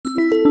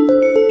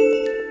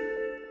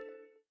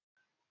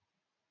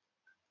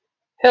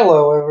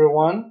Hello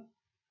everyone,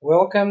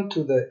 welcome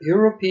to the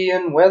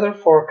European weather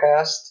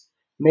forecast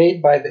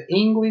made by the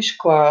English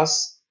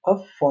class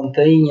of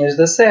Fontainhas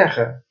da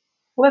Serra.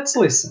 Let's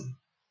listen.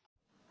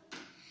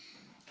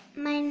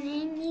 My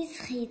name is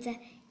Rita.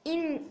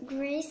 In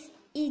Greece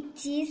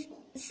it is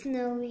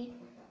snowy.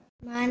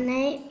 My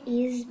name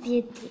is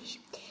Beatriz.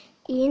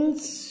 In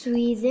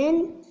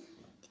Sweden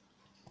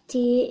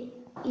it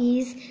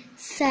is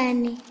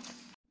sunny.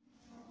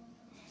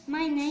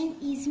 My name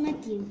is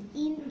Matilde.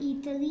 In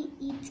Italy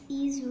it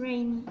is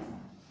rainy.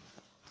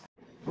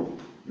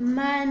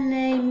 My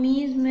name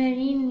is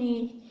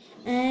Marinês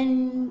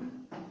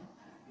and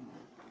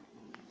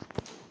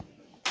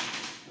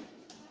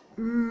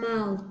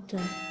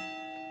Malta.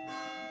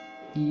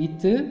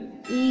 It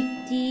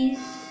It is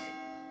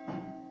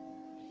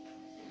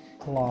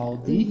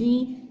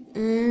cloudy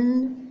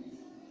and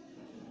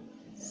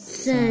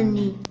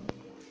sunny.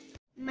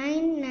 My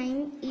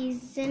name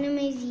is Ana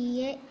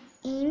Maria.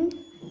 In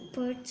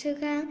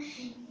Portugal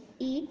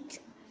it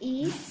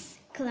is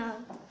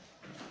cloud.